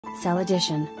Cell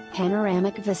Edition,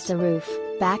 Panoramic Vista Roof,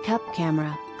 Backup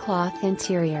Camera, Cloth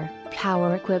Interior,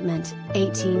 Power Equipment,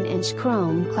 18-inch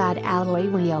chrome-clad alloy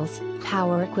wheels,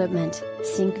 Power Equipment,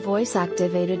 Sync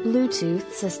voice-activated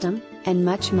Bluetooth system, and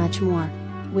much more.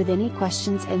 With any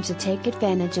questions and to take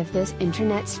advantage of this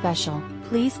internet special,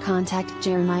 please contact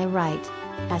Jeremiah Wright.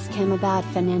 Ask him about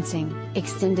financing,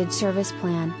 extended service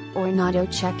plan, or an auto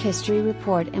check history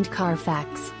report and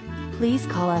Carfax. Please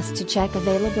call us to check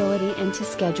availability and to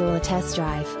schedule a test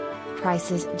drive.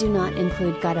 Prices do not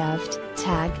include gov,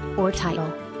 tag, or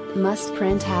title. Must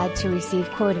print ad to receive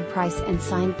quoted price and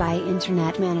signed by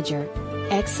Internet Manager.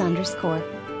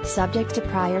 X_. Subject to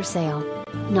prior sale.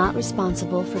 Not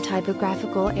responsible for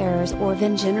typographical errors or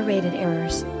VIN-generated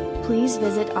errors. Please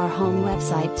visit our home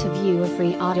website to view a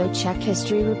free auto check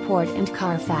history report and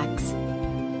Carfax.